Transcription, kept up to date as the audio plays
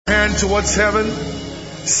Hand towards heaven.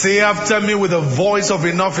 Say after me with a voice of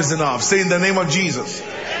enough is enough. Say in the name of Jesus.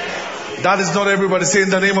 That is not everybody. Say in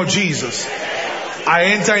the name of Jesus. I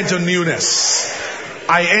enter into newness.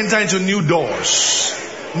 I enter into new doors.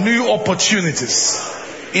 New opportunities.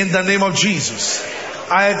 In the name of Jesus.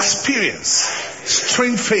 I experience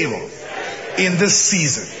strange favor in this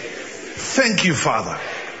season. Thank you, Father.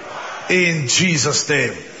 In Jesus'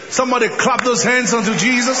 name. Somebody clap those hands unto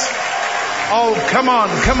Jesus. Oh, come on,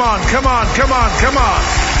 come on, come on, come on, come on.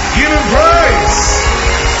 Give him praise.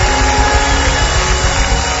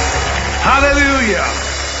 Hallelujah.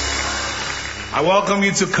 I welcome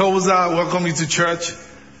you to Koza. I welcome you to church.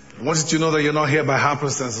 I want you to know that you're not here by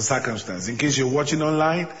happenstance or circumstance. In case you're watching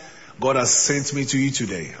online, God has sent me to you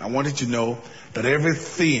today. I want you to know that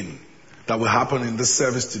everything that will happen in this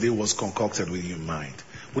service today was concocted with you in mind.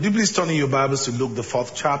 Would you please turn in your Bibles to Luke, the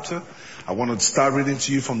 4th chapter? I want to start reading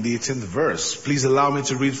to you from the 18th verse. Please allow me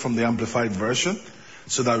to read from the Amplified version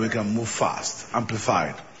so that we can move fast.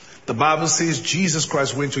 Amplified. The Bible says Jesus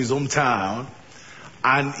Christ went to his hometown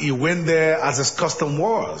and he went there as his custom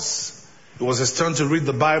was. It was his turn to read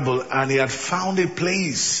the Bible and he had found a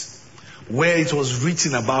place where it was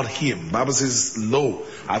written about him. The Bible says, "Lo,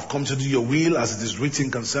 I've come to do your will as it is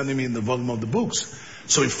written concerning me in the volume of the books."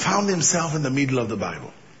 So he found himself in the middle of the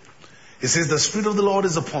Bible. He says, "The Spirit of the Lord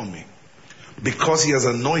is upon me because he has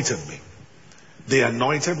anointed me." The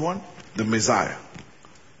anointed one, the Messiah.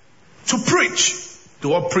 To preach. The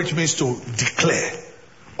word preach means to declare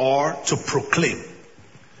or to proclaim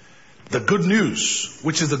the good news,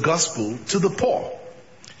 which is the gospel, to the poor.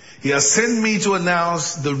 He has sent me to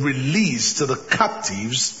announce the release to the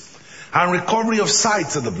captives and recovery of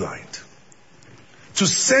sight to the blind. To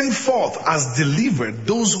send forth as delivered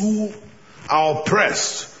those who are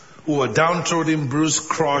oppressed, who are downtrodden, bruised,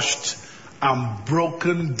 crushed, and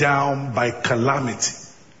broken down by calamity.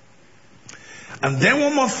 And then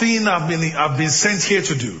one more thing I've been sent here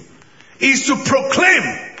to do is to proclaim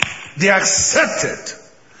the accepted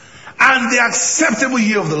and the acceptable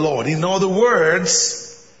year of the Lord. In other words,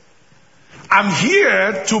 I'm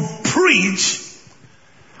here to preach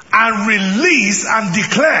and release and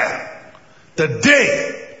declare the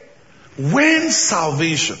day when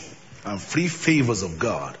salvation and free favors of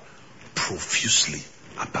God profusely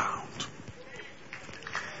abound.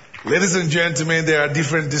 Ladies and gentlemen, there are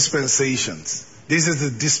different dispensations. This is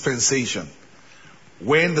the dispensation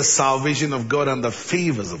when the salvation of God and the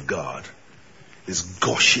favors of God is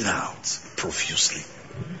gushing out profusely.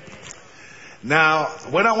 Now,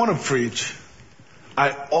 when I want to preach,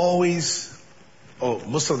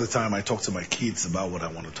 most of the time I talk to my kids about what I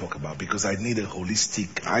want to talk about because I need a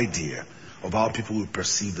holistic idea of how people will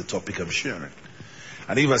perceive the topic I'm sharing.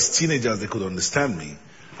 And if as teenagers they could understand me,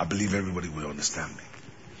 I believe everybody will understand me.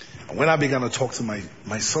 And when I began to talk to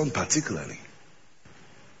my son particularly,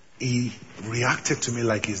 he reacted to me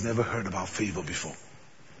like he's never heard about favor before.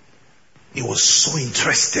 He was so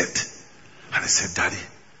interested. And I said, "Daddy,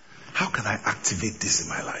 how can I activate this in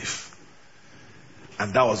my life?"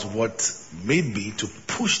 And that was what made me to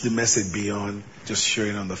push the message beyond just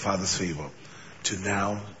sharing on the Father's favor to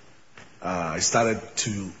now I started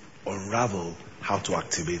to unravel how to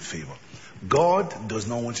activate favor. God does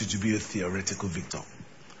not want you to be a theoretical victim.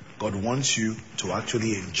 God wants you to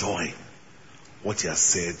actually enjoy what he has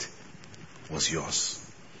said was yours.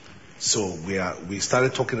 So we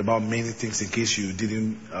started talking about many things. In case you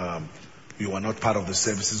you are not part of the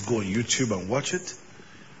services, go on YouTube and watch it.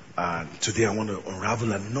 Today I want to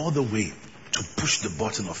unravel another way to push the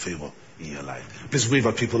button of favor in your life. Please wave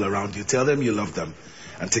at people around you. Tell them you love them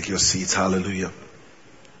and take your seats. Hallelujah.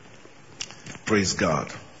 Praise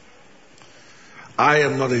God. I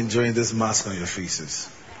am not enjoying this mask on your faces.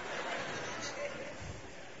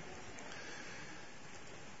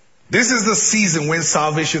 This is the season when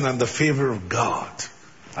salvation and the favor of God,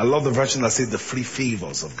 I love the version that says the free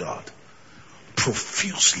favors of God,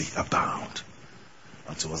 profusely abound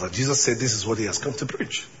unto us. And Jesus said this is what he has come to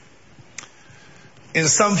preach. In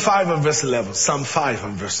Psalm 5 and verse 11, Psalm 5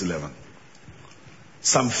 and verse 11,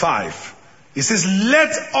 Psalm 5, it says,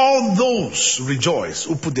 "Let all those rejoice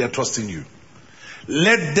who put their trust in you.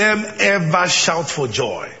 Let them ever shout for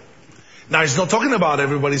joy." Now, he's not talking about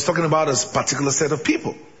everybody. He's talking about a particular set of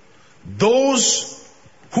people. Those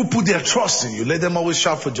who put their trust in you, let them always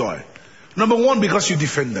shout for joy. Number one, because you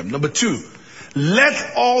defend them. Number two,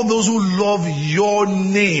 let all those who love your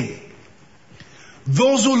name,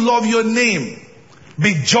 those who love your name,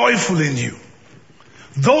 be joyful in you.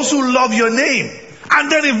 Those who love your name.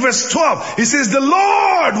 And then in verse 12, it says, "The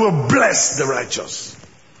Lord will bless the righteous.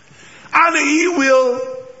 And he will,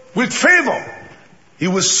 with favor, he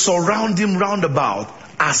will surround him round about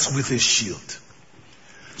as with a shield.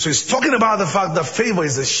 So he's talking about the fact that favor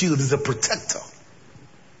is a shield, is a protector.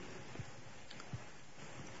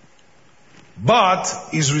 But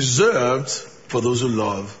is reserved for those who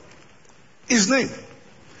love his name.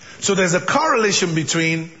 So there's a correlation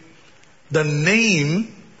between the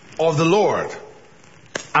name of the Lord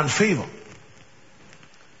and favor.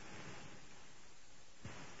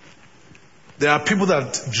 There are people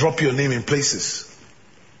that drop your name in places.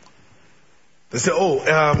 They say,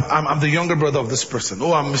 I'm the younger brother of this person.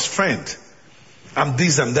 Oh, I'm his friend. I'm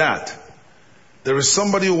this and that. There is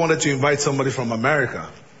somebody who wanted to invite somebody from America.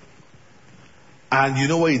 And you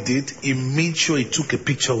know what he did? He made sure he took a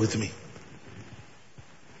picture with me.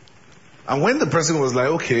 And when the person was like,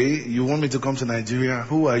 okay, you want me to come to Nigeria?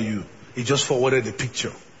 Who are you? He just forwarded the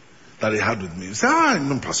picture that he had with me. He said,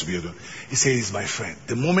 no, Pastor Biodo. He said, he's my friend.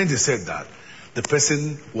 The moment he said that, the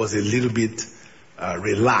person was a little bit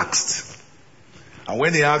relaxed. And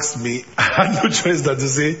when he asked me, I had no choice than to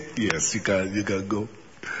say, yes, you can go.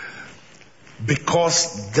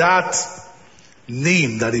 Because that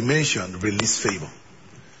name that he mentioned released favor.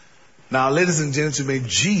 Now, ladies and gentlemen,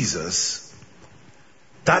 Jesus,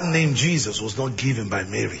 that name Jesus was not given by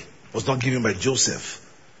Mary, was not given by Joseph,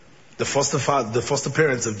 the foster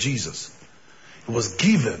parents of Jesus. It was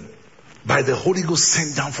given by the Holy Ghost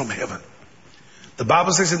sent down from heaven. The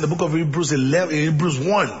Bible says in the book of Hebrews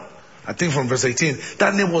 1, I think from verse 18,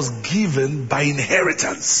 that name was given by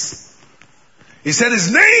inheritance. He said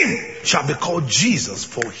his name shall be called Jesus,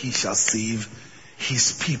 for he shall save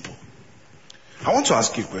his people. I want to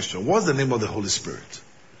ask you a question. What's the name of the Holy Spirit?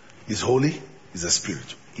 He's holy, he's a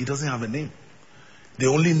spirit. He doesn't have a name. The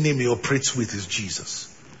only name he operates with is Jesus.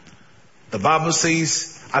 The Bible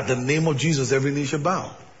says, at the name of Jesus, every knee shall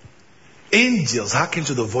bow. Angels hearken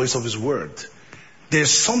to the voice of his word.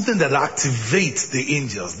 There's something that activates the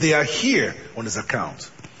angels. They are here on his account.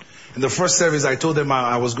 In the first service, I told them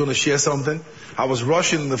I was going to share something. I was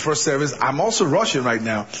rushing in the first service. I'm also rushing right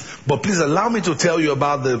now. But please allow me to tell you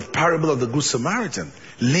about the parable of the Good Samaritan,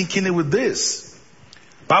 linking it with this.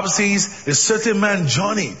 The Bible says a certain man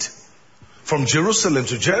journeyed from Jerusalem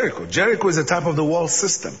to Jericho. Jericho is a type of the world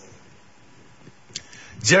system.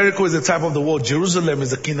 Jericho is a type of the world. Jerusalem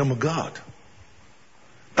is the kingdom of God.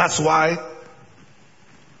 That's why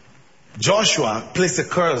Joshua placed a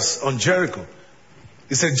curse on Jericho.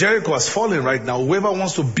 He said Jericho has fallen right now. Whoever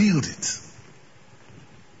wants to build it,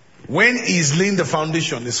 when he's laying the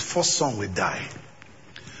foundation, his first son will die.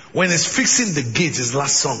 When he's fixing the gate, his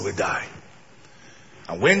last son will die.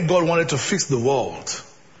 And when God wanted to fix the world,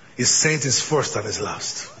 he sent his first and his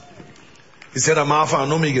last. He said, I'm Alpha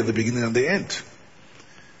and Omega, the beginning and the end.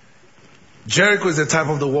 Jericho is a type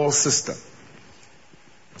of the world system.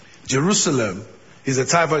 Jerusalem is a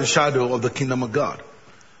type and shadow of the kingdom of God.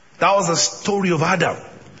 That was the story of Adam,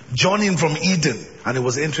 journeying from Eden, and he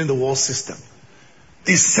was entering the world system.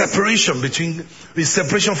 His separation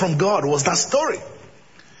from God was that story.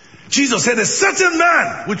 Jesus said a certain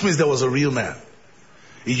man, which means there was a real man.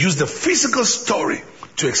 He used the physical story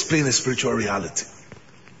to explain a spiritual reality.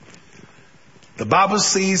 The Bible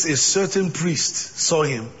says a certain priest saw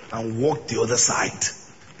him and walked the other side.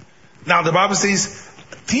 Now the Bible says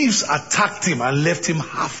thieves attacked him and left him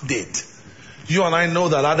half dead. You and I know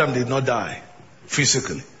that Adam did not die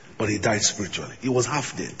physically, but he died spiritually. He was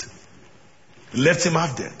half dead. Left him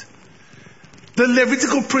half dead. The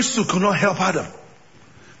Levitical priesthood could not help Adam.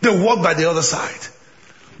 They walked by the other side.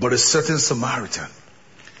 But a certain Samaritan.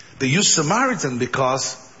 They used Samaritan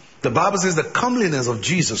because the Bible says the comeliness of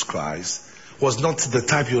Jesus Christ was not the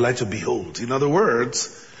type you like to behold. In other words,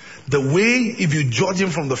 the way, if you judge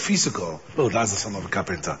him from the physical, oh, that's the son of a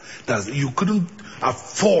carpenter. You couldn't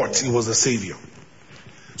afford he was a savior.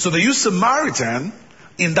 So they used Samaritan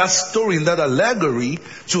in that story, in that allegory,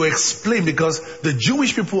 to explain, because the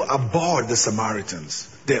Jewish people abhorred the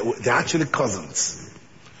Samaritans. They're actually cousins.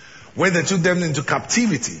 When they took them into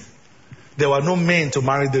captivity, there were no men to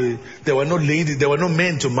marry there were no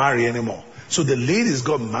men to marry anymore. So the ladies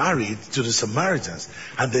got married to the Samaritans,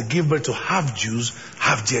 and they gave birth to half Jews,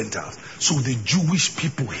 half Gentiles. So the Jewish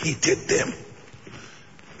people hated them.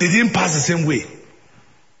 They didn't pass the same way.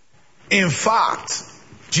 In fact,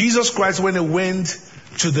 Jesus Christ, when he went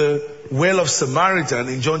to the well of Samaritan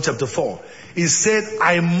in John chapter 4, he said,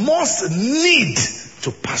 I must need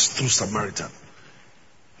to pass through Samaritan.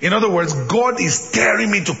 In other words, God is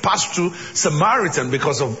daring me to pass through Samaritan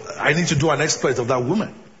because I need to do an exploit of that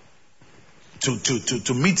woman.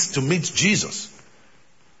 To meet Jesus.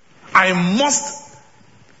 I must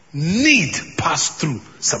need pass through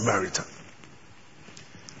Samaritan.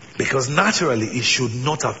 Because naturally, it should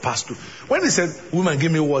not have passed through. When he said, woman,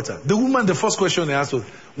 give me water, the woman, the first question they asked was,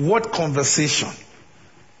 what conversation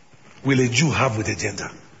will a Jew have with a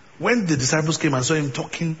Gentile? When the disciples came and saw him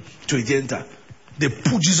talking to a Gentile, they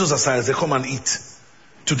put Jesus aside and said, come and eat,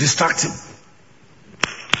 to distract him.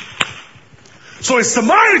 So a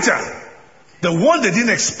Samaritan, the one they didn't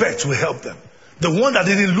expect, will help them. The one that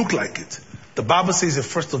didn't look like it. The Bible says that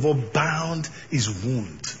first of all, bound his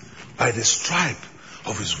wound. By the stripe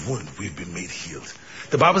of his wound, we've been made healed.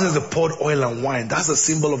 The Bible says they poured oil and wine. That's a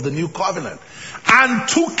symbol of the new covenant. And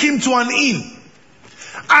took him to an inn.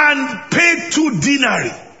 And paid 2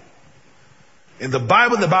 denarii. In the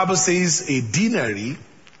Bible says a denarii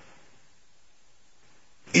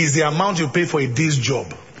is the amount you pay for a day's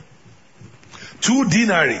job. 2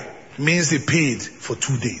 denarii means he paid for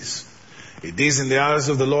 2 days. A day in the eyes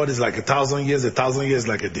of the Lord is like 1,000 years. 1,000 years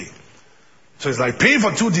like a day. So it's like paying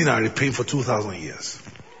for 2 denarii, paying for 2,000 years.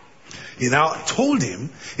 He now told him,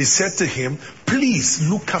 he said to him, please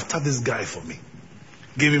look after this guy for me.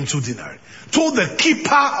 Gave him 2 denarii. Told the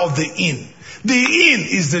keeper of the inn. The inn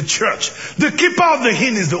is the church. The keeper of the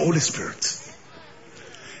inn is the Holy Spirit.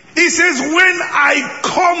 He says, when I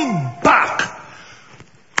come back,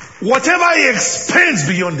 whatever he expends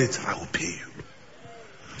beyond it, I will pay you.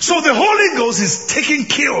 So the Holy Ghost is taking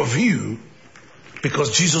care of you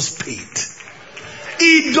because Jesus paid.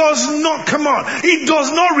 He does not, he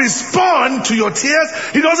does not respond to your tears.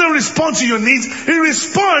 He doesn't respond to your needs. He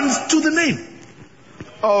responds to the name.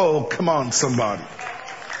 Oh, come on, somebody.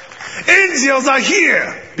 Angels are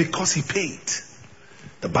here because he paid.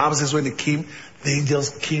 The Bible says when he came, the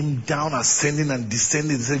angels came down, ascending and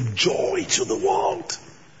descending, and said, joy to the world.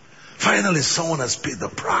 Finally, someone has paid the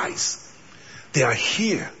price. They are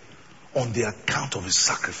here on the account of his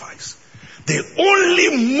sacrifice. They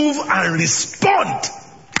only move and respond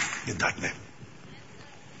in that name.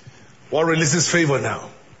 What releases favor now?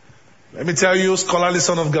 Let me tell you, scholarly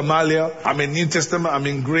son of Gamaliel, I'm in New Testament, I'm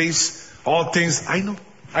in grace, all things.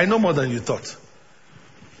 I know more than you thought.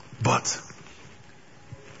 But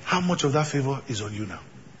how much of that favor is on you now?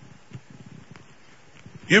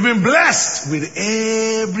 You've been blessed with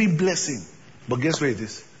every blessing. But guess where it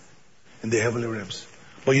is? In the heavenly realms.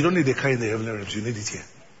 But you don't need a car in the heavenly realms. You need it here.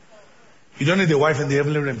 You don't need a wife in the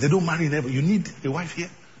heavenly realms. They don't marry in heaven. You need a wife here.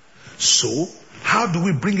 So, how do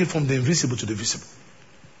we bring it from the invisible to the visible?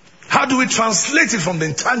 How do we translate it from the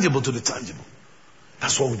intangible to the tangible?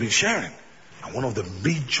 That's what we've been sharing. And one of the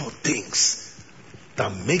major things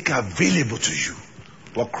that make available to you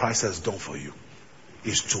what Christ has done for you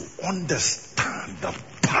is to understand the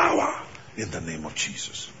power in the name of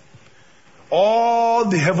Jesus. All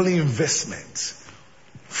the heavenly investments,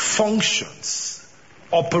 functions,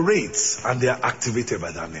 operates, and they are activated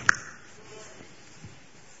by that name.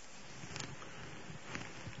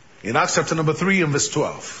 In Acts chapter number 3 and verse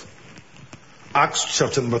 12. Acts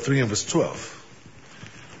chapter number 3 and verse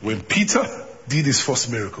 12. When Peter did his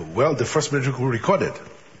first miracle, well, the first miracle recorded,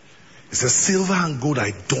 it says, silver and gold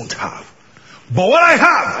I don't have, but what I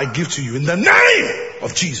have I give to you in the name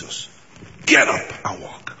of Jesus. Get up and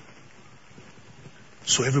walk.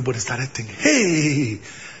 So everybody started thinking, hey,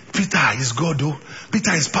 Peter is God, though.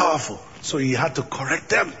 Peter is powerful. So he had to correct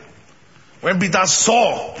them. When Peter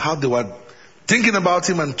saw how they were thinking about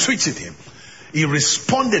him and treated him, he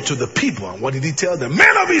responded to the people. And what did he tell them?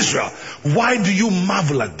 Men of Israel, why do you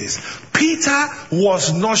marvel at this? Peter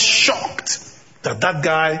was not shocked that that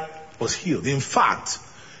guy was healed. In fact,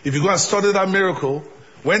 if you go and study that miracle,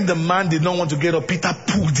 when the man did not want to get up, Peter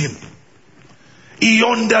pulled him. He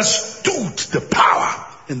understood the power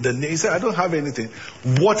in the name. He said, I don't have anything.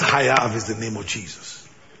 What I have is the name of Jesus.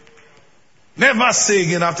 Never say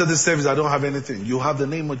again after the service, I don't have anything. You have the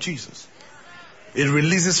name of Jesus. It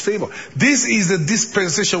releases favor. This is a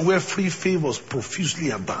dispensation where free favors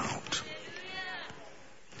profusely abound.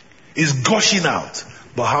 It's gushing out.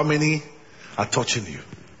 But how many are touching you?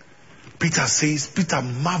 Peter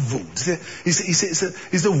marveled. He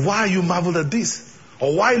said, why you marveled at this?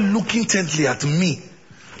 Or why look intently at me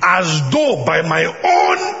as though by my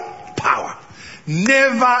own power?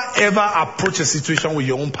 Never ever approach a situation with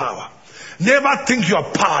your own power. Never think you are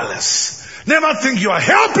powerless. Never think you are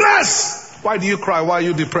helpless. Why do you cry? Why are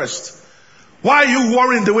you depressed? Why are you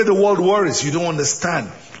worrying the way the world worries? You don't understand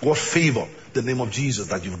what favor the name of Jesus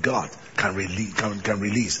that you've got can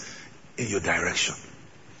release in your direction.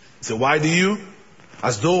 So why do you?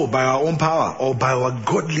 As though by our own power or by our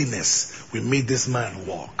godliness we made this man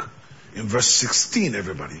walk. In verse 16,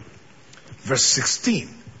 everybody. Verse 16.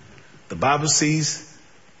 The Bible says,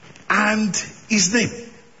 and his name,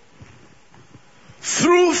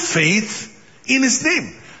 through faith in his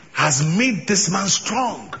name, has made this man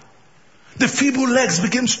strong. The feeble legs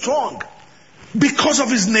became strong because of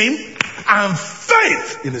his name and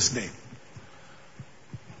faith in his name.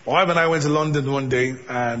 My wife and I went to London one day,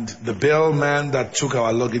 and the bellman that took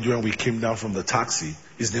our luggage when we came down from the taxi,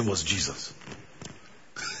 his name was Jesus.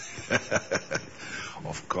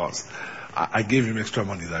 Of course. I gave him extra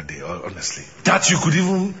money that day, honestly. That you could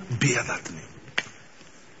even bear that name.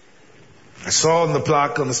 I saw on the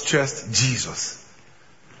plaque on his chest, Jesus.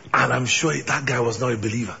 And I'm sure that guy was not a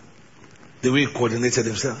believer. The way he coordinated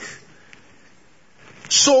himself.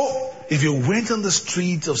 So, if you went on the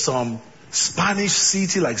street of some Spanish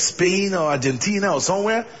city like Spain or Argentina or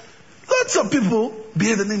somewhere, lots of people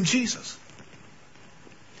bear the name Jesus.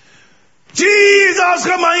 Jesus,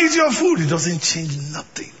 come and eat your food. It doesn't change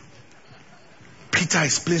nothing. Peter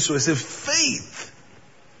explains to us, he said, faith.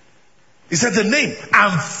 He said the name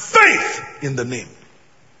and faith in the name.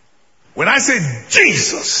 When I say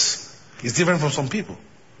Jesus, it's different from some people.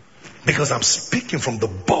 Because I'm speaking from the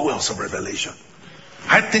bowels of revelation.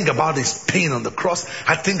 I think about his pain on the cross.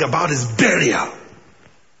 I think about his burial.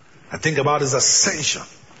 I think about his ascension.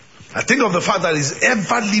 I think of the fact that he's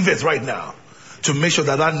ever liveth right now to make sure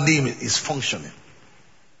that that name is functioning.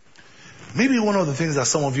 Maybe one of the things that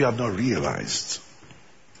some of you have not realized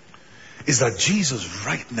is that Jesus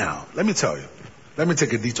right now, let me tell you, let me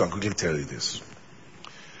take a detour and quickly tell you this.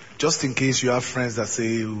 Just in case you have friends that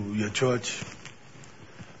say your church,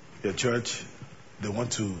 they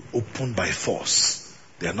want to open by force.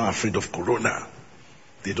 They are not afraid of corona.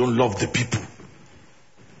 They don't love the people.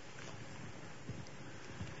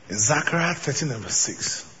 In Zechariah 13 and verse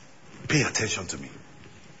 6, pay attention to me.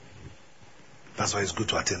 That's why it's good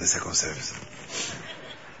to attend the second service.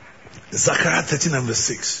 In Zechariah 13 and verse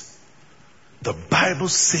 6, the Bible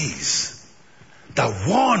says that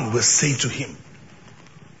one will say to him,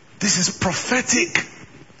 this is prophetic.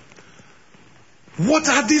 What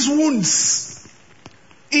are these wounds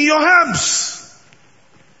in your hands?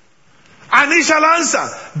 And he shall answer,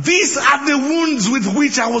 these are the wounds with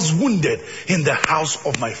which I was wounded in the house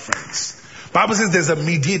of my friends. Bible says there's a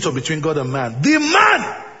mediator between God and man. The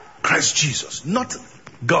man, Christ Jesus, not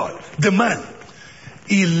God. The man.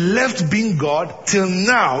 He left being God till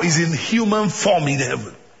now is in human form in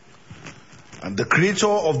heaven. And the creator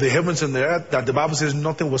of the heavens and the earth, that the Bible says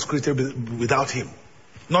nothing was created without him.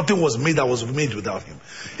 Nothing was made that was made without him.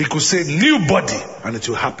 He could say new body and it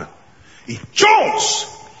will happen. He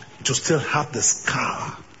chose to still have the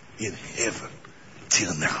scar in heaven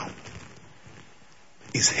till now.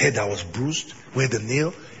 His head that was bruised, where the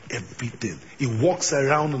nail, everything. He walks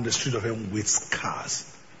around on the street of heaven with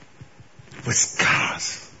scars. With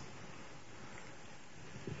scars.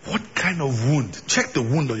 What kind of wound? Check the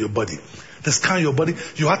wound on your body. The scar on your body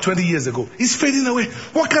you had 20 years ago. It's fading away.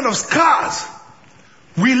 What kind of scars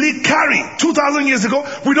will he carry 2,000 years ago?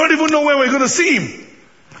 We don't even know where we're going to see him.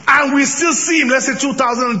 And we still see him, let's say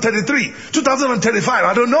 2033, 2035,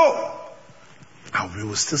 I don't know. And we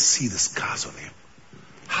will still see the scars on him.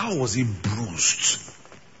 How was he bruised?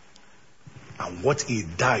 And what he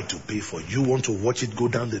died to pay for. You want to watch it go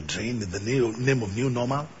down the drain in the name of new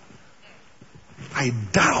normal? I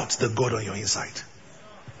doubt the God on your inside.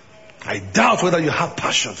 I doubt whether you have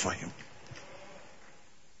passion for him.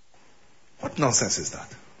 What nonsense is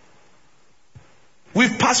that?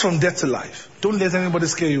 We've passed from death to life. Don't let anybody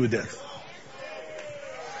scare you with death.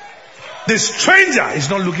 The stranger is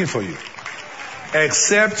not looking for you.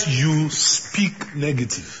 Except you speak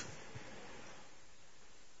negative.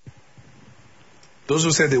 Those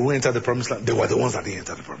who said they won't enter the promised land, they were the ones that didn't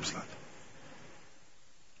enter the promised land.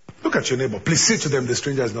 Look at your neighbor. Please say to them, the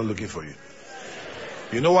stranger is not looking for you.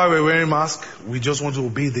 You know why we're wearing masks? We just want to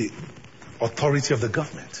obey the authority of the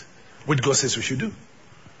government, which God says we should do.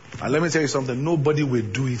 And let me tell you something, nobody will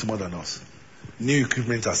do it more than us. New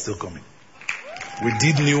equipment are still coming. We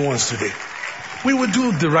did new ones today. We will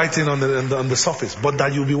do the right thing on the surface, but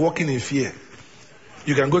that you'll be walking in fear.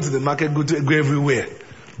 You can go to the market, go everywhere.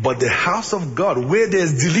 But the house of God, where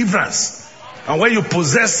there's deliverance, and where you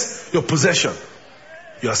possess your possession,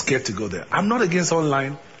 you are scared to go there. I'm not against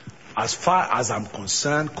online. As far as I'm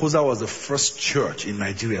concerned, Koza was the first church in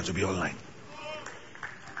Nigeria to be online.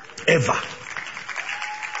 Ever.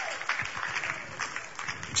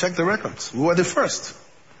 Check the records. We were the first.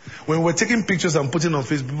 When we were taking pictures and putting on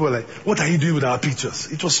Facebook, people were like, what are you doing with our pictures?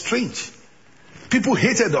 It was strange. People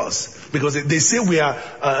hated us because they say we are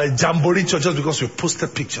jamboree churches because we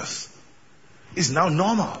posted pictures. It's now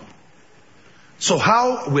normal. So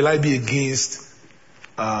how will I be against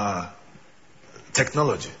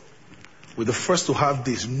technology? We're the first to have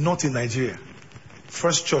this, not in Nigeria.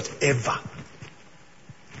 First church ever.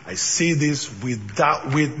 I say this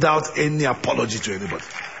without any apology to anybody.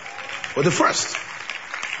 But the first.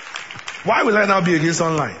 Why will I now be against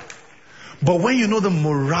online? But when you know the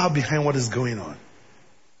morale behind what is going on,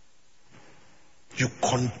 you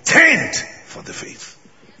contend for the faith.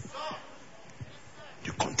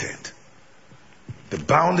 You contend. They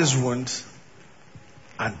bound his wounds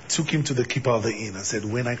and took him to the keeper of the inn and said,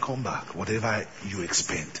 when I come back, whatever you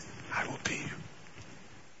expend, I will pay you.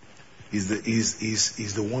 He's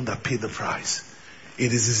the one that paid the price.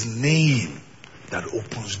 It is his name that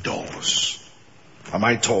opens doors. Am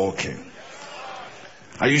I talking?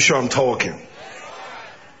 Are you sure I'm talking?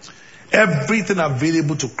 Everything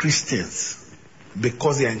available to Christians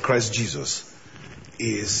because they are in Christ Jesus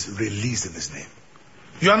is released in his name.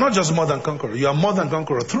 You are not just more than conqueror. You are more than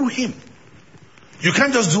conqueror through him. You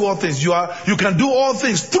can't just do all things. You can do all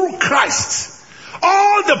things through Christ.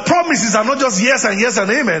 All the promises are not just yes and yes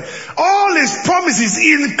and amen. All his promises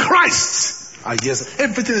in Christ are yes.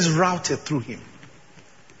 Everything is routed through him.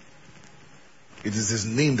 It is his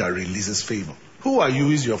name that releases favor. Who are you?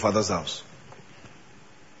 Is your father's house?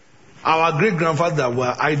 Our great grandfather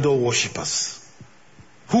were idol worshippers.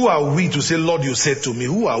 Who are we to say, Lord, you said to me?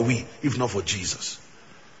 Who are we if not for Jesus?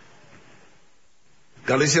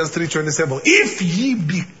 Galatians 3:27. If ye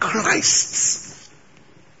be Christ's,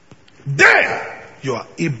 then you are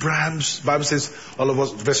Abraham's. Bible says, all of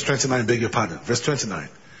us, verse 29, beg your pardon. Verse 29.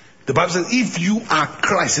 The Bible says, if you are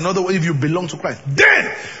Christ, in other words, if you belong to Christ,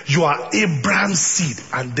 then you are Abraham's seed,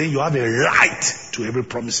 and then you have a right to every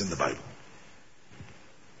promise in the Bible.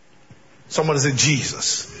 Somebody say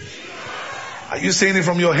Jesus. Are you saying it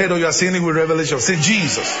from your head or you are saying it with revelation? Say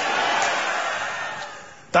Jesus.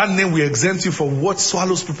 That name will exempt you from what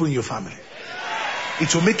swallows people in your family.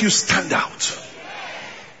 It will make you stand out.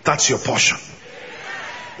 That's your portion.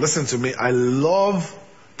 Listen to me. I love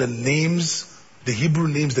the names, the Hebrew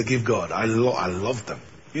names they give God. I love them.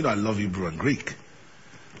 You know, I love Hebrew and Greek.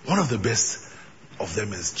 One of the best of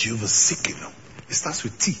them is Jehovah Tsidkenu. It starts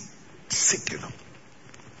with T. Tsidkenu.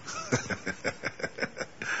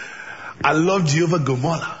 I love Jehovah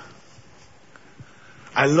Gomorrah.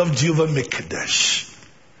 I love Jehovah Mekadesh.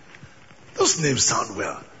 Those names sound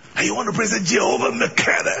well. And you want to praise Jehovah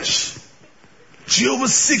Mekadesh. Jehovah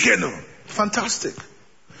Tsidkenu. Fantastic.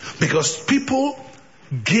 Because people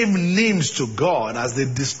gave names to God as they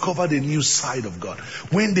discovered a new side of God.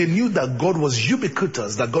 When they knew that God was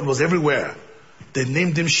ubiquitous, that God was everywhere, they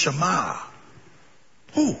named him Shammah.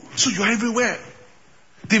 Oh, so you are everywhere.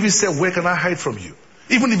 David said, where can I hide from you?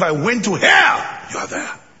 Even if I went to hell, you are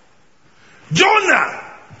there. Jonah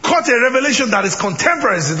caught a revelation that his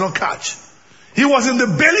contemporaries did not catch. He was in the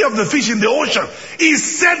belly of the fish in the ocean. He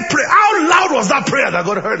said, pray. How loud was that prayer that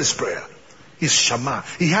God heard his prayer? He's Shammah.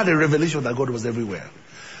 He had a revelation that God was everywhere.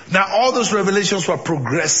 Now all those revelations were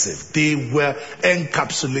progressive. They were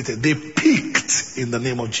encapsulated. They peaked in the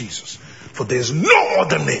name of Jesus. For there is no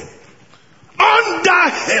other name under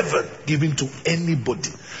heaven given to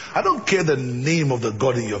anybody. I don't care the name of the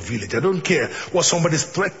God in your village. I don't care what somebody's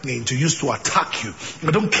threatening to use to attack you.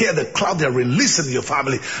 I don't care the cloud they're releasing in your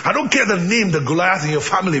family. I don't care the name the Goliath in your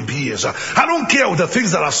family bears. I don't care the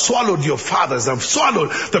things that have swallowed your fathers and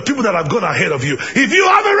swallowed the people that have gone ahead of you. If you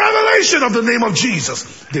have a revelation of the name of Jesus,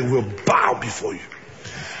 they will bow before you.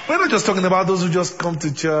 We're not just talking about those who just come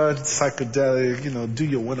to church, psychedelic, do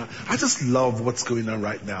your one. I just love what's going on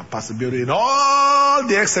right now. Pastor Bill, in all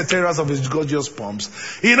the etc. of his gorgeous poems,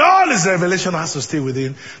 in all his revelation has to stay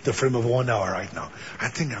within the frame of 1 hour right now. I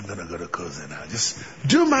think I'm going to go to Koza now. Just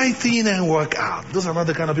do my thing and work out. Those are not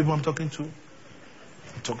the kind of people I'm talking to.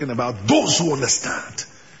 I'm talking about those who understand.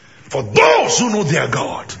 For those who know their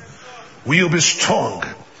God, we will be strong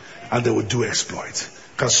and they will do exploits.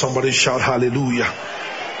 Can somebody shout hallelujah?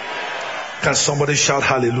 Can somebody shout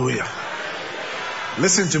hallelujah?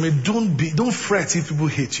 Listen to me. Don't fret if people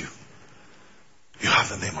hate you. You have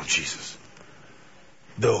the name of Jesus.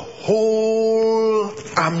 The whole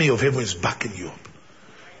army of heaven is backing you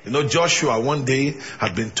up. Joshua one day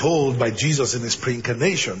had been told by Jesus in his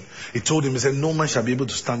pre-incarnation. He told him, he said, no man shall be able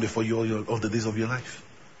to stand before you all the days of your life.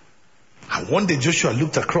 And one day Joshua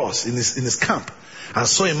looked across in his camp and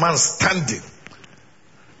saw a man standing.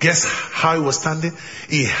 Guess how he was standing?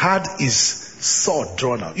 He had his sword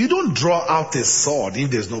drawn out. You don't draw out a sword if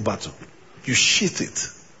there's no battle. You sheath it.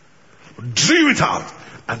 Drew it out.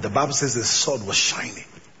 And the Bible says the sword was shining.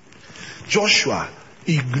 Joshua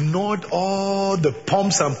ignored all the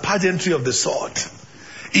pomps and pageantry of the sword.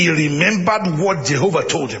 He remembered what Jehovah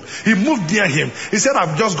told him. He moved near him. He said,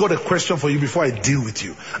 I've just got a question for you before I deal with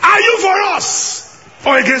you. Are you for us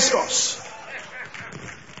or against us?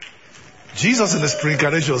 Jesus in his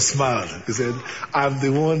pre-incarnation smiled. He said, I'm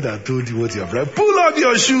the one that told you what you have read. Pull on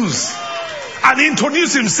your shoes and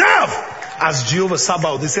introduce himself as Jehovah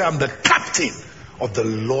Sabaoth. They say, I'm the captain of the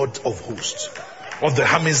Lord of hosts, of the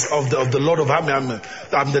armies of the Lord of armies.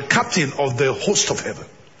 I'm the captain of the host of heaven.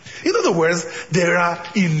 In other words, there are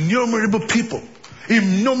innumerable people,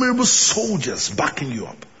 innumerable soldiers backing you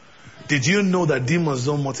up. Did you know that demons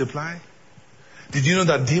don't multiply? Did you know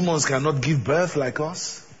that demons cannot give birth like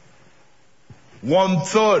us?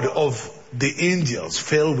 1/3 of the angels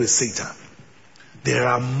fell with Satan. There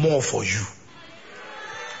are more for you.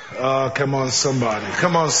 Come on somebody.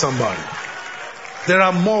 Come on somebody. There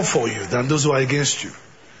are more for you than those who are against you.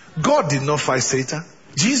 God did not fight Satan.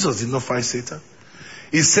 Jesus did not fight Satan.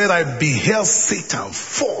 He said, I beheld Satan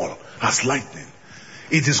fall as lightning.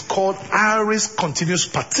 It is called aorist continuous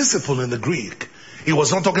participle in the Greek. He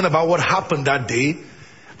was not talking about what happened that day.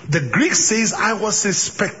 The Greek says, I was a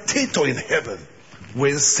spectator in heaven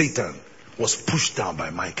when Satan was pushed down by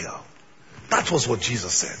Michael. That was what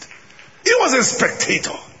Jesus said. He was a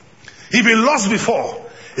spectator. He been lost before.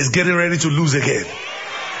 He's getting ready to lose again.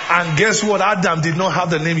 And guess what? Adam did not have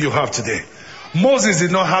the name you have today. Moses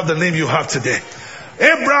did not have the name you have today.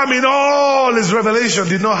 Abraham in all his revelation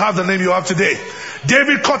did not have the name you have today.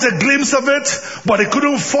 David caught a glimpse of it, but he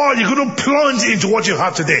couldn't fall, he couldn't plunge into what you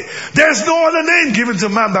have today. There's no other name given to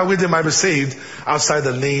man by which they might be saved outside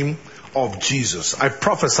the name of Jesus. I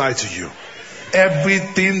prophesy to you,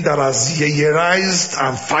 everything that has yearized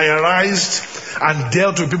and fireized and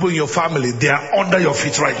dealt with people in your family, they are under your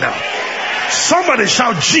feet right now. Somebody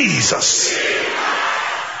shout Jesus.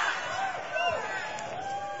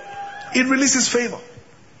 It releases favor.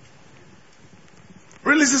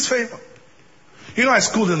 Releases favor. You know, I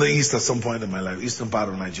schooled in the East at some point in my life, eastern part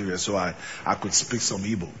of Nigeria, so I could speak some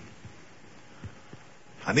Igbo.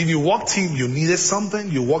 And if you walked in, you needed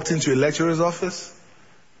something, you walked into a lecturer's office,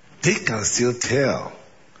 they can still tell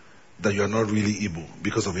that you're not really Igbo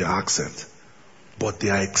because of your accent. But they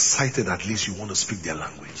are excited at least you want to speak their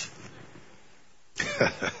language.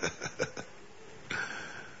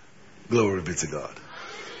 Glory be to God.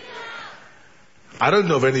 I don't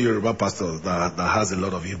know of any Yoruba pastor that has a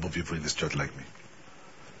lot of Igbo people in this church like me.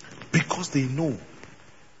 Because they know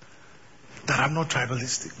that I'm not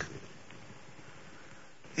tribalistic.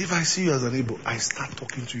 If I see you as an Igbo, I start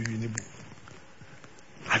talking to you in Igbo.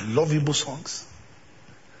 I love Igbo songs.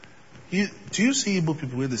 Do you see Igbo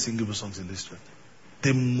people when they sing Igbo songs in this church?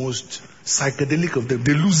 The most psychedelic of them,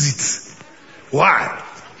 they lose it. Why?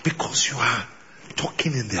 Because you are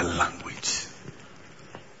talking in their language.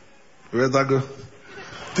 Where'd that go?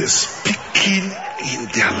 They're speaking in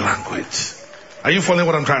their language. Are you following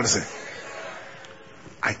what I'm trying to say?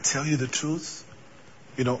 I tell you the truth.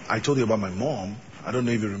 You know, I told you about my mom. I don't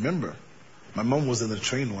know if you remember. My mom was in the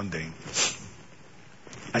train one day.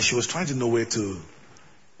 And she was trying to know where to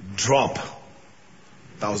drop.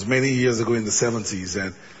 That was many years ago in the 70s.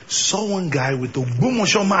 And saw one guy with the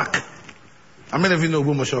Ogbomoso mark. How many of you know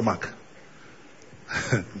Ogbomoso mark?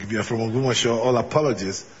 If you're from Ogbomoso, all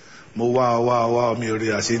apologies. You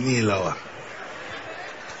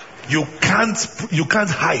can't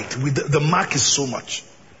hide with the mark is so much.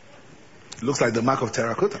 It looks like the mark of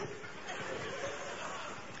terracotta.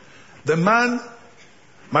 The man,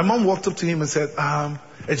 my mom walked up to him and said,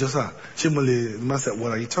 hey Josa, Chimole, the man said,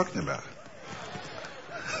 what are you talking about?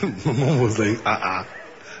 My mom was like,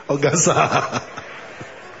 Ogasa.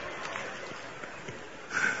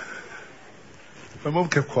 My mom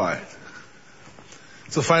kept quiet.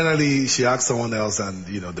 So finally, she asked someone else and,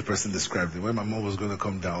 the person described it. When my mom was going to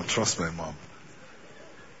come down, trust my mom.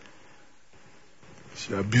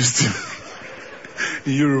 She abused him.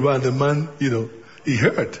 In Yoruba, and the man, he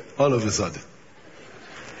heard all of a sudden.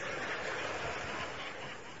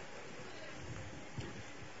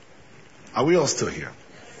 Are we all still here?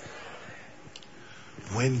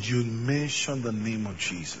 When you mention the name of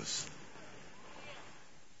Jesus,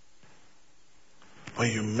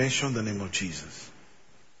 when you mention the name of Jesus,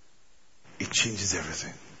 it changes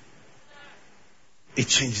everything. It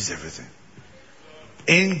changes everything.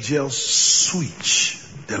 Angels switch.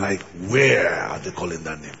 They're like, where are they calling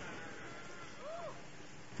that name?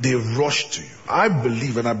 They rush to you. I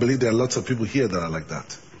believe there are lots of people here that are like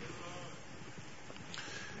that.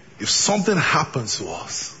 If something happens to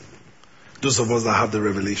us, those of us that have the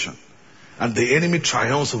revelation, and the enemy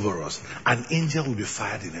triumphs over us, an angel will be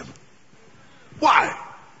fired in heaven. Why?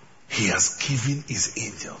 He has given his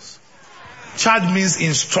angels. Charge means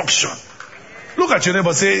instruction. Look at your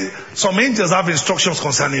neighbor, say, some angels have instructions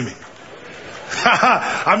concerning me.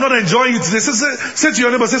 I'm not enjoying it today. Say to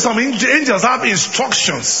your neighbor, say, some angels have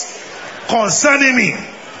instructions concerning me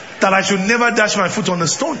that I should never dash my foot on a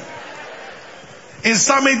stone. In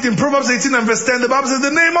Psalm 18, Proverbs 18 and verse 10, the Bible says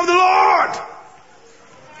the name of the Lord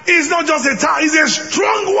is not just a tower, it's a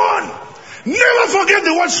strong one. Never forget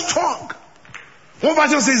the word strong. One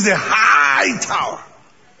version says the high tower.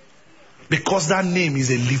 Because that name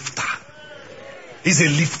is a lifter. Is a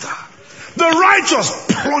lifter. The righteous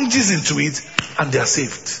plunges into it and they are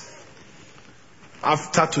saved.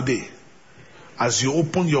 After today, as you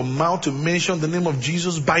open your mouth to mention the name of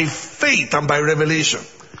Jesus by faith and by revelation,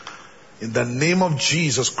 in the name of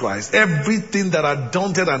Jesus Christ, everything that had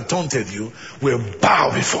daunted and taunted you will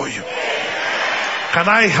bow before you. Can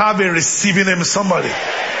I have a receiving name, somebody?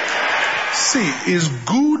 See, it's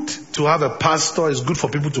good to have a pastor. It's good for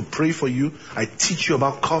people to pray for you. I teach you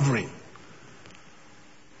about covering.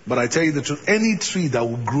 But I tell you the truth, any tree that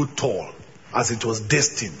will grow tall, as it was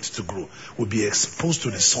destined to grow, will be exposed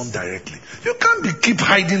to the sun directly. You can't keep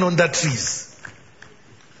hiding under trees.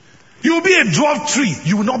 You will be a dwarf tree.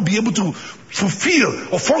 You will not be able to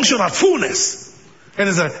fulfill or function at fullness. And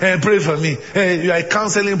it's like, hey, pray for me. Hey, you are a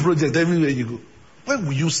counseling project everywhere you go. When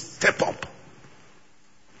will you step up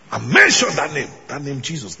and mention that name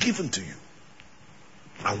Jesus given to you,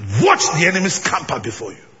 and watch the enemy scamper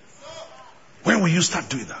before you? When will you start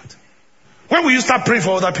doing that? When will you start praying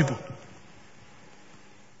for other people?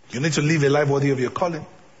 You need to live a life worthy of your calling.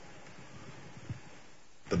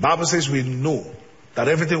 The Bible says we know that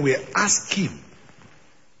everything we ask Him,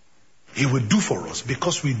 He will do for us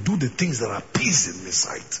because we do the things that are pleasing in His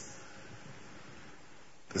sight.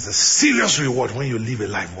 There's a serious reward when you live a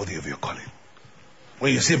life worthy of your calling.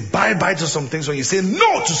 When you say bye-bye to some things, when you say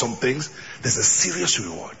no to some things, there's a serious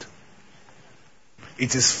reward.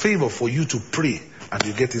 It is favor for you to pray and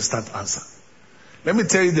you get instant answer. Let me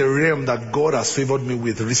tell you the realm that God has favored me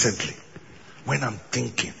with recently. When I'm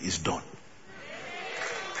thinking, it's done.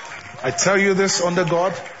 I tell you this under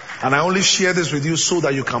God, and I only share this with you so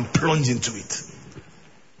that you can plunge into it.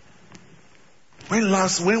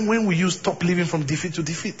 When will you stop living from defeat to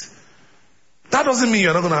defeat? That doesn't mean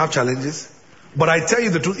you're not going to have challenges. But I tell you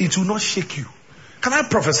the truth, it will not shake you. Can I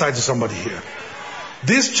prophesy to somebody here?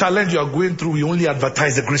 This challenge you are going through, we only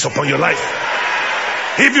advertise the grace upon your life.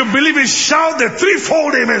 If you believe it, shout the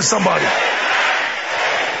threefold amen, somebody.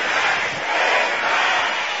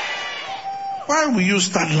 Why will you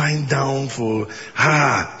start lying down for,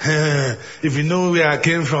 if you know where I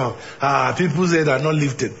came from, people say that are not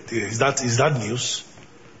lifted. Is that news?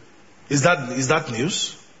 Is that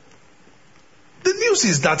news? The news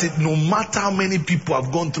is that no matter how many people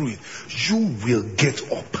have gone through it, you will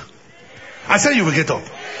get up. I said you will get up.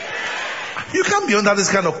 You can't be under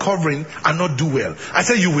this kind of covering and not do well. I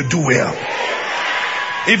said you will do well.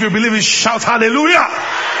 If you believe it, shout hallelujah.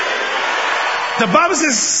 The Bible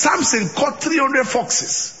says Samson caught 300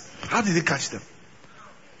 foxes. How did he catch them?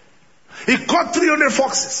 He caught 300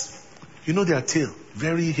 foxes. You know their tail,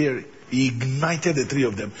 very hairy. He ignited the 3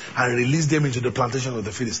 of them and released them into the plantation of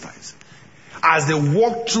the Philistines. As they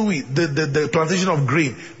walked through it, the plantation of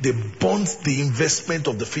grain, they burnt the investment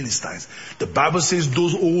of the Philistines. The Bible says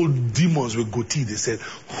those old demons with goatee, they said,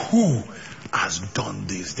 who has done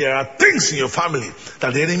this? There are things in your family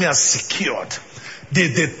that the enemy has secured.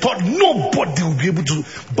 They thought nobody will be able to.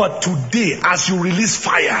 But today, as you release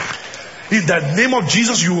fire, in the name of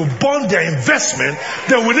Jesus, you will burn their investment.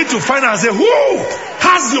 Then we need to find out and say, who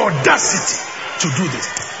has the audacity to do this?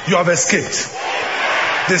 You have escaped.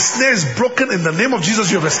 The snare is broken in the name of Jesus.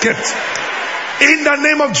 You have escaped. In the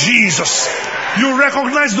name of Jesus, you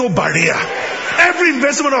recognize no barrier. Every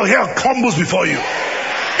investment of hell crumbles before you.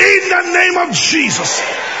 In the name of Jesus.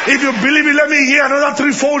 If you believe it, let me hear another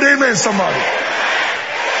threefold amen, somebody.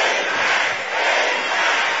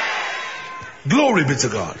 Glory be to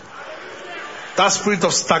God. That spirit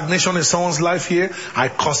of stagnation in someone's life here, I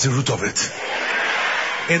curse the root of it.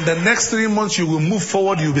 In the next 3 months, you will move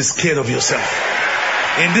forward. You'll be scared of yourself.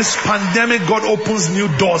 In this pandemic, God opens new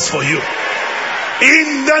doors for you.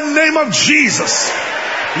 In the name of Jesus.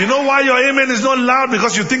 You know why your amen is not loud?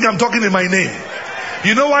 Because you think I'm talking in my name.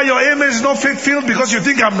 You know why your amen is not faith-filled? Because you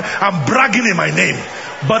think I'm bragging in my name.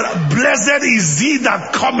 But blessed is he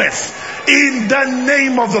that cometh in the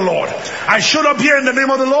name of the Lord. I showed up here in the name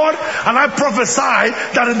of the Lord, and I prophesy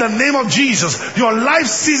that in the name of Jesus, your life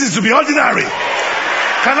ceases to be ordinary.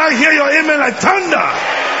 Can I hear your amen like thunder?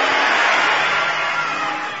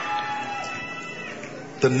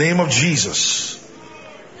 The name of Jesus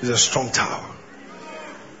is a strong tower.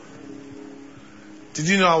 Did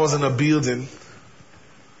you know I was in a building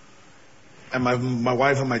and my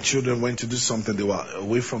wife and my children went to do something? They were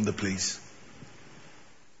away from the place.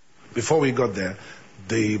 Before we got there,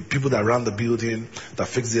 the people that ran the building, that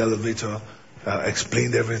fixed the elevator,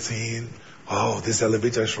 explained everything. Oh, this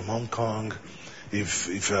elevator is from Hong Kong.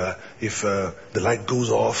 If the light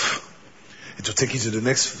goes off, it will take you to the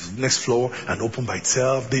next floor and open by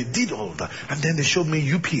itself. They did all that. And then they showed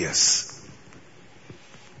me UPS.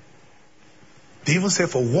 They even said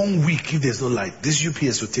for 1 week, if there's no light, this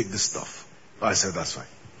UPS will take this stuff. I said, that's fine.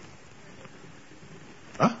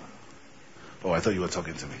 Huh? Oh, I thought you were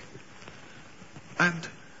talking to me. And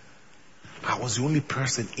I was the only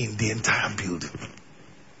person in the entire building.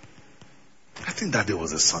 I think that day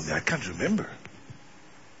was a Sunday. I can't remember.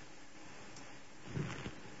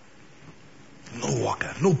 No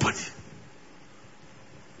worker, nobody.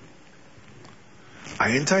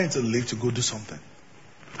 I entered into the lift to go do something.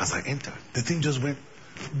 As I entered, the thing just went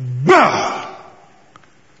BAM!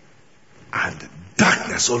 And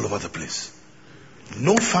darkness all over the place.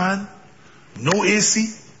 No fan, no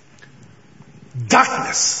AC,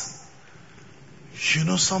 darkness. You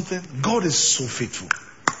know something? God is so faithful.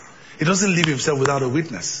 He doesn't leave himself without a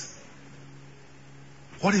witness.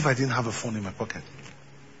 What if I didn't have a phone in my pocket?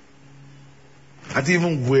 I didn't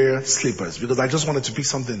even wear slippers because I just wanted to pick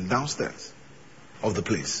something downstairs of the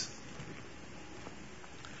place.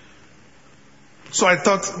 So I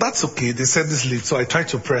thought, that's okay. They said this lift. So I tried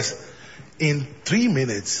to press. In 3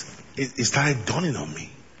 minutes, it started dawning on me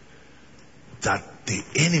that the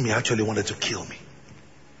enemy actually wanted to kill me.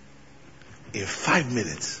 In 5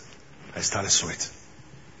 minutes, I started sweating.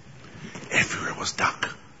 Everywhere was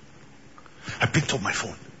dark. I picked up my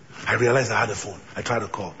phone. I realized I had a phone. I tried to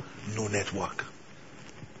call. No network.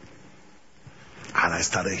 And I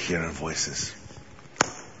started hearing voices.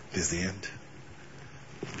 This is the end.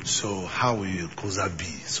 So how will your Koza be?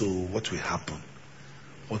 So what will happen?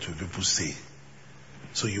 What will people say?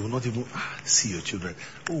 So you will not even see your children.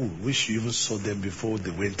 Oh, wish you even saw them before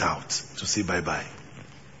they went out to say bye-bye.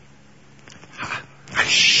 I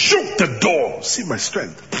shook the door. See my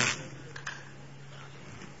strength.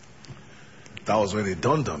 That was when it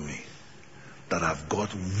dawned on me that I've got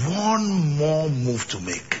one more move to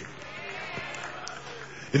make.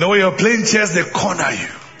 You know, when you're playing chess, they corner you.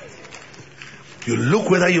 You look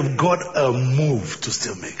whether you've got a move to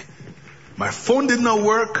still make. My phone did not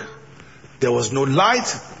work. There was no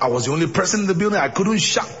light. I was the only person in the building. I couldn't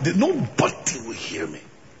shout. Nobody would hear me.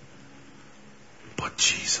 But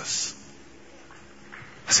Jesus.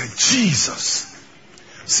 I said, Jesus.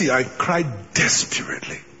 See, I cried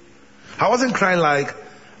desperately. I wasn't crying like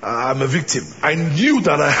I'm a victim. I knew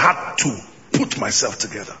that I had to put myself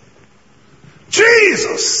together.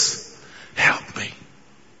 Jesus, help me.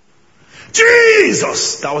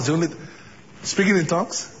 Jesus. That was the only. Speaking in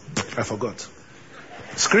tongues, I forgot.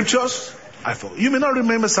 Scriptures, I forgot. You may not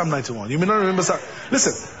remember Psalm 91. You may not remember Psalm.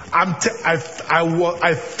 Listen, I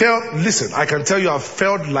felt. Listen, I can tell you, I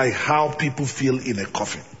felt like how people feel in a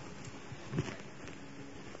coffin.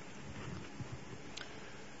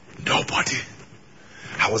 Nobody.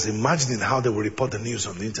 I was imagining how they will report the news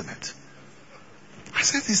on the internet. I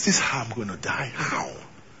said, is this how I'm going to die? How?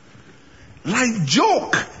 Like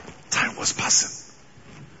joke. Time was passing.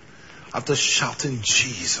 After shouting,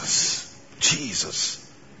 Jesus, Jesus,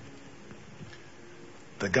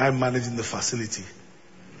 the guy managing the facility,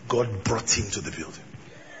 God brought him to the building.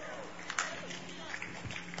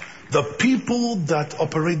 The people that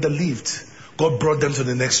operate the lift, God brought them to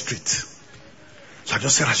the next street. So I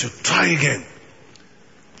just said I should try again.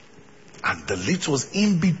 And the lift was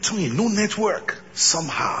in between, no network.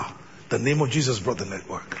 Somehow, the name of Jesus brought the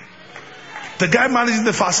network. The guy managing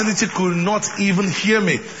the facility could not even hear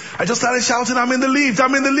me. I just started shouting, I'm in the lift,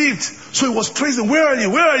 I'm in the lift. So he was tracing, where are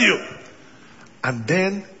you, where are you? And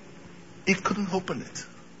then, he couldn't open it.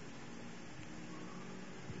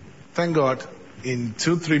 Thank God, in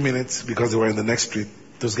 2-3 minutes, because they were in the next street,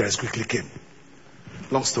 those guys quickly came.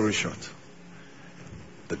 Long story short,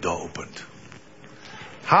 the door opened.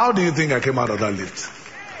 How do you think I came out of that lift?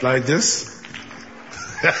 Like this?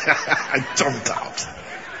 I jumped out.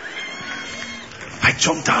 I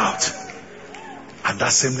jumped out. And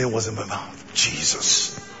that same name was in my mouth.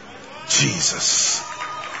 Jesus. Jesus.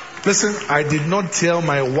 Listen, I did not tell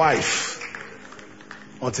my wife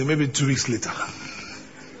until maybe 2 weeks later.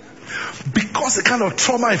 Because the kind of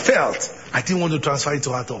trauma I felt, I didn't want to transfer it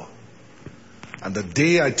to her at all. And the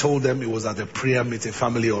day I told them, it was at a prayer meeting,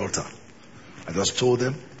 family altar. I just told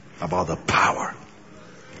them about the power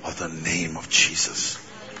of the name of Jesus.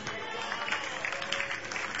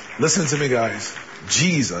 Listen to me, guys.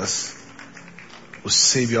 Jesus will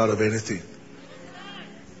save you out of anything.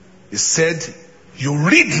 He said, you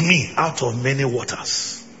rid me out of many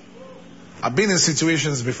waters. I've been in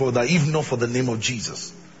situations before that if not for the name of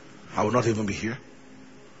Jesus, I will not even be here.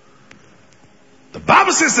 The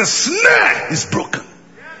Bible says the snare is broken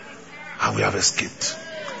and we have escaped.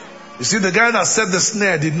 You see, the guy that set the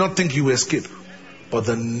snare did not think he would escape. But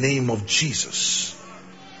the name of Jesus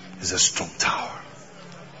is a strong tower.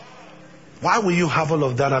 Why will you have all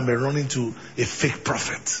of that and be running to a fake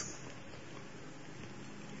prophet?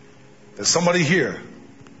 There's somebody here.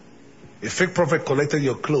 A fake prophet collected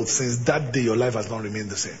your clothes. Since that day, your life has not remained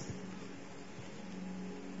the same.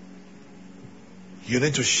 You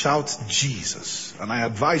need to shout Jesus. And I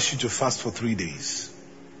advise you to fast for 3 days,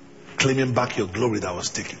 claiming back your glory that was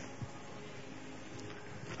taken.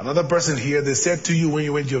 Another person here, they said to you when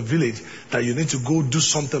you went to your village that you need to go do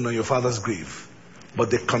something on your father's grave. But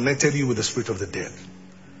they connected you with the spirit of the dead.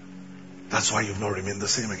 That's why you've not remained the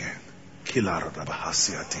same again. You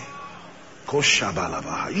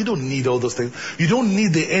don't need all those things. You don't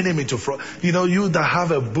need the enemy to fraud. You that have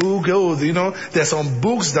a book, there's some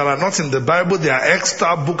books that are not in the Bible, they are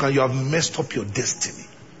extra book, and you have messed up your destiny.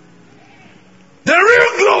 The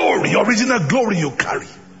real glory, original glory you carry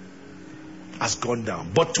has gone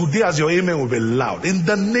down. But today, as your amen will be loud, in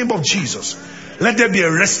the name of Jesus, let there be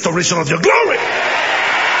a restoration of your glory.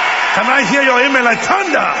 Can I hear your amen like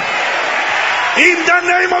thunder? In the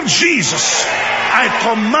name of Jesus, I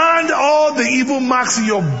command all the evil marks in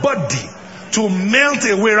your body to melt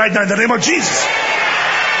away right now in the name of Jesus.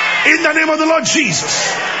 In the name of the Lord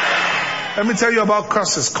Jesus. Let me tell you about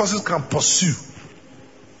curses. Curses can pursue.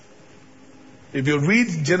 If you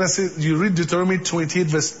read Genesis, you read Deuteronomy 28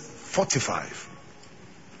 verse 45.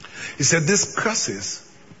 He said, these curses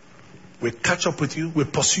will catch up with you, will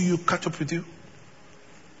pursue you, catch up with you.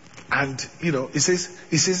 And, he says,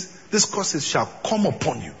 these curses shall come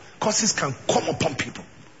upon you. Curses can come upon people.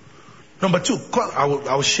 Number 2, I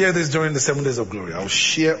will share this during the 7 days of glory. I will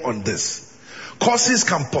share on this. Curses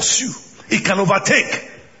can pursue. It can overtake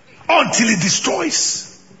until it destroys.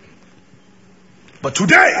 But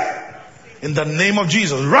today, in the name of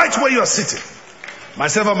Jesus, right where you are sitting,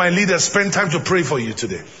 myself and my leaders spend time to pray for you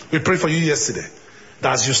today. We prayed for you yesterday.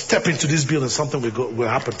 That as you step into this building, something will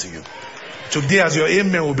happen to you. Today, as your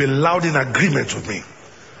amen will be loud in agreement with me,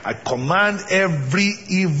 I command every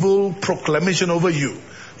evil proclamation over you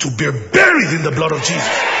to be buried in the blood of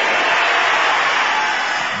Jesus.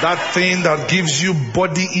 That thing that gives you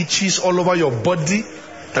body itches all over your body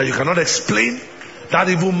that you cannot explain, that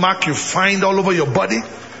evil mark you find all over your body,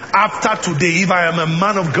 after today, if I am a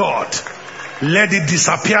man of God, let it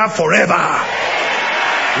disappear forever.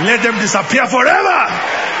 Let them disappear forever.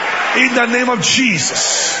 In the name of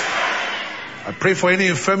Jesus. I pray for any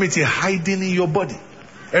infirmity hiding in your body.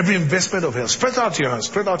 Every investment of hell. Spread out your hand.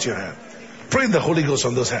 Spread out your hand. Pray in the Holy Ghost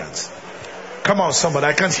on those hands. Come on, somebody.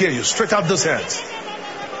 I can't hear you. Stretch out those hands.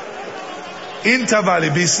 Be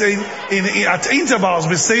saying, at intervals,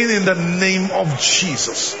 be saying in the name of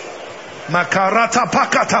Jesus. Makarata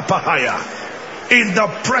pakata pahaya. In the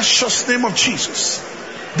precious name of Jesus.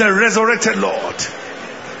 The resurrected Lord.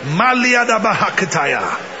 Maliada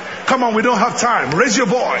bahakitaya. Come on, we don't have time. Raise your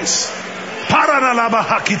voice. Paranalaba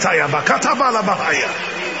hakitaya bakatabala bahaya.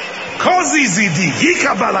 Kozi zidi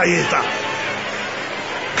hikabalayeta.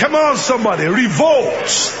 Come on, somebody.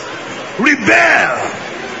 Revolt. Rebel.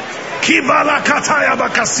 Kibala kataya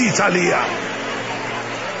bakasita liya.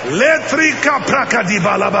 Letrika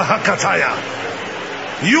prakadibala bahakataya.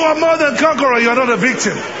 You are more than conqueror. You are not a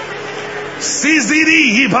victim.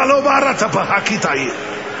 Sizidi hibalobarata bahakitayi.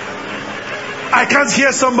 I can't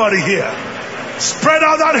hear somebody here. Spread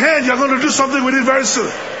out that hand. You're going to do something with it very soon.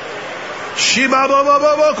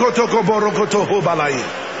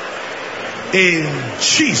 In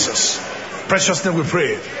Jesus' precious name we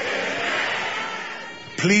pray.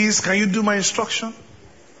 Please, can you do my instruction?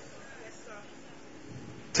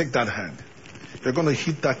 Take that hand. You're going to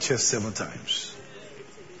hit that chest 7 times.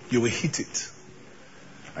 You will hit it.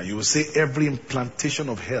 And you will say every implantation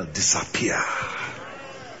of hell disappear.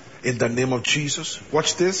 In the name of Jesus.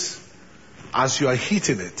 Watch this. As you are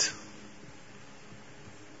hitting it,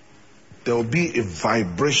 there will be a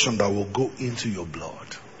vibration that will go into your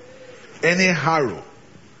blood. Any harrow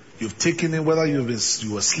you've taken in, whether you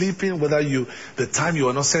were sleeping, whether the time you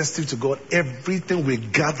are not sensitive to God, everything will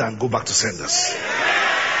gather and go back to senders.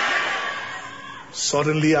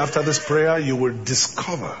 Suddenly after this prayer, you will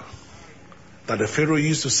discover that the Pharaoh you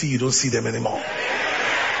used to see, you don't see them anymore.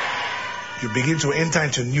 You begin to enter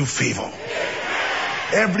into new favor.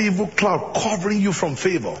 Every evil cloud covering you from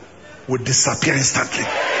favor will disappear instantly.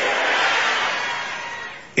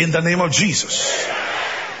 In the name of Jesus.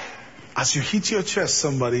 As you hit your chest,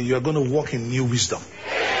 somebody, you are going to walk in new wisdom.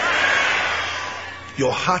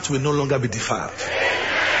 Your heart will no longer be defiled.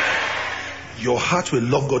 Your heart will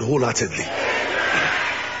love God wholeheartedly.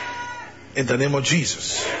 In the name of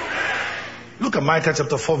Jesus. Look at Micah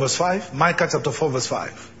chapter 4 verse 5. Micah chapter 4 verse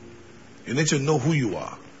 5. You need to know who you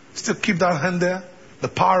are. Still keep that hand there. The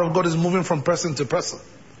power of God is moving from person to person.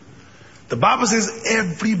 The Bible says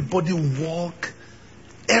everybody walk,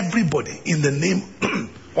 everybody in the name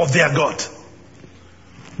of their God.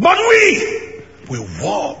 But we will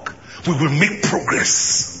walk, we will make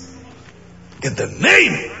progress in the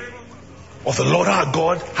name of the Lord our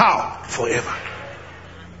God. How? Forever.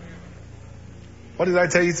 What did I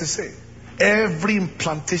tell you to say? Every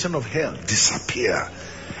implantation of hell disappear.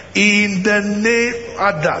 In the name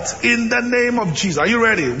of that. In the name of Jesus. Are you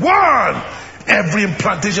ready? 1. Every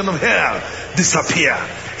implantation of hell disappear.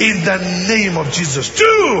 In the name of Jesus.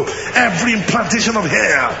 2. Every implantation of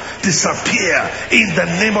hell disappear. In the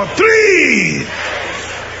name of 3.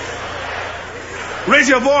 Raise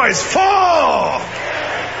your voice. 4.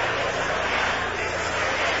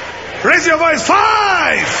 Raise your voice.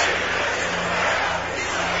 5.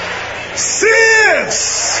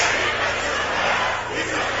 6.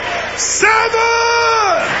 7.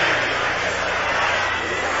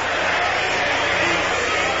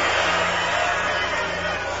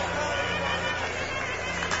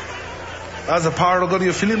 That's the power of God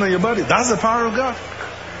you're feeling on your body. That's the power of God.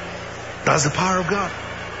 That's the power of God.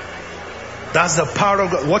 That's the power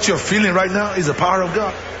of God. What you're feeling right now is the power of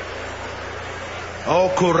God. Oh,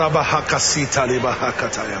 kurabahakasita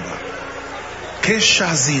libahakatayaba.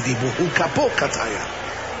 Keshazidi buhukapokataya.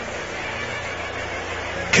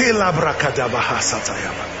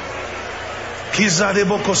 Kelabrakadabahasatayaba.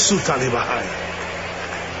 Kizadebokosuta libahaya.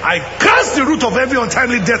 I cast the root of every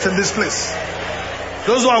untimely death in this place.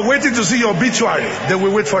 Those who are waiting to see your obituary, they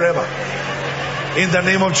will wait forever. In the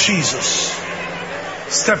name of Jesus.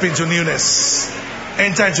 Step into newness.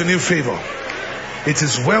 Enter into new favor. It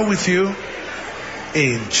is well with you.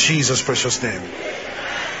 In Jesus' precious name.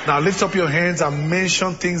 Now lift up your hands and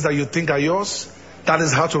mention things that you think are yours. That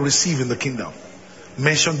is how to receive in the kingdom.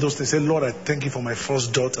 Mention those things. Say, Lord, I thank you for my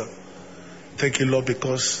first daughter. Thank you, Lord,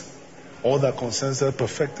 because all that concerns her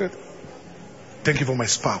perfected. Thank you for my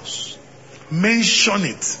spouse. Mention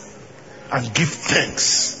it and give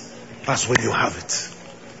thanks. That's when you have it.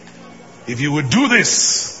 If you will do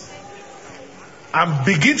this and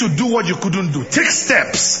begin to do what you couldn't do, take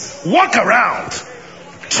steps, walk around,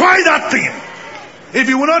 try that thing. If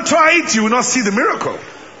you will not try it, you will not see the miracle.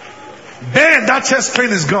 Then that chest pain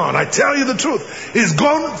is gone. I tell you the truth. It's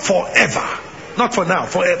gone forever. Not for now,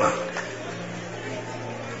 forever.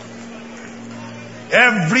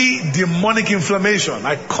 Every demonic inflammation,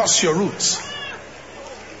 I curse your roots.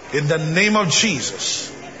 In the name of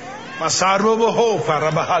Jesus. Masaroboho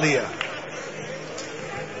parabahalia.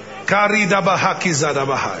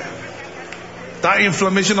 Karidabahakizadabahaya. That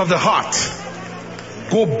inflammation of the heart,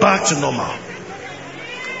 go back to normal.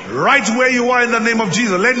 Right where you are in the name of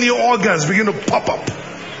Jesus, let new organs begin to pop up.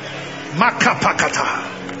 Makapakata.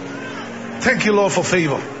 Thank you, Lord, for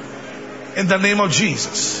favor. In the name of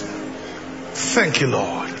Jesus. Thank you,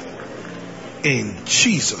 Lord. In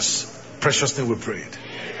Jesus' precious name we prayed.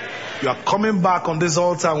 You are coming back on this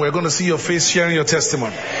altar and we're going to see your face sharing your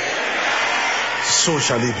testimony. So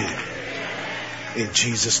shall it be. In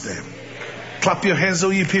Jesus' name. Clap your hands, O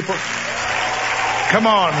ye people. Come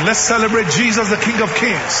on, let's celebrate Jesus, the King of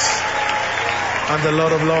Kings and the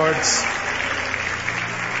Lord of Lords.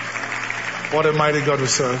 What a mighty God we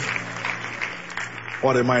serve.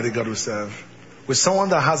 What a mighty God we serve. With someone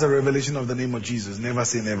that has a revelation of the name of Jesus, never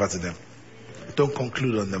say never to them. Don't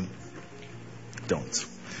conclude on them. Don't.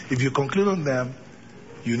 If you conclude on them,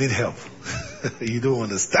 you need help. You don't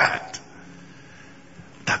understand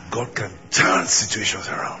that God can turn situations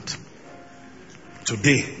around.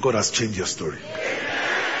 Today, God has changed your story.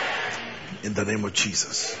 In the name of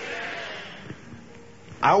Jesus.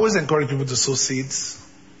 I always encourage people to sow seeds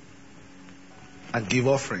and give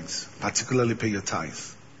offerings, particularly pay your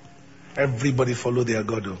tithes. Everybody follow their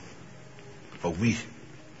God, but we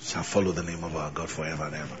shall follow the name of our God forever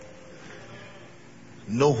and ever.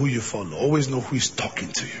 Know who you follow. Always know who is talking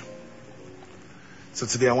to you. So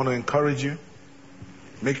today I want to encourage you.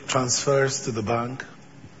 Make transfers to the bank,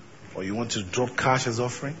 or you want to drop cash as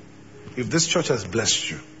offering. If this church has blessed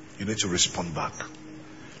you, you need to respond back.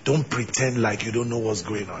 Don't pretend like you don't know what's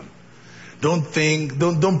going on. Don't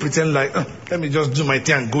pretend like, let me just do my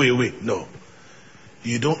thing and go away. No.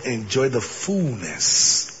 You don't enjoy the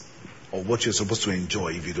fullness of what you're supposed to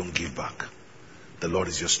enjoy if you don't give back. The Lord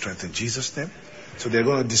is your strength in Jesus' name. So they're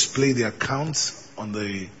going to display the accounts on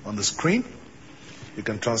the screen. You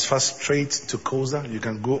can transfer straight to COSA. You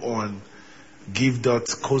can go on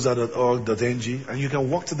give.cosa.org.ng and you can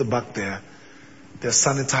walk to the back there. There are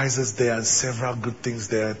sanitizers there and several good things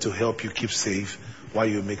there to help you keep safe while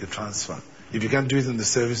you make a transfer. If you can't do it in the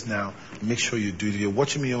service now, make sure you do it. If you're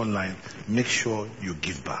watching me online, make sure you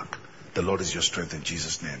give back. The Lord is your strength in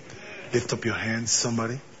Jesus' name. Lift up your hands,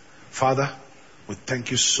 somebody. Father, we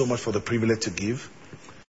thank you so much for the privilege to give.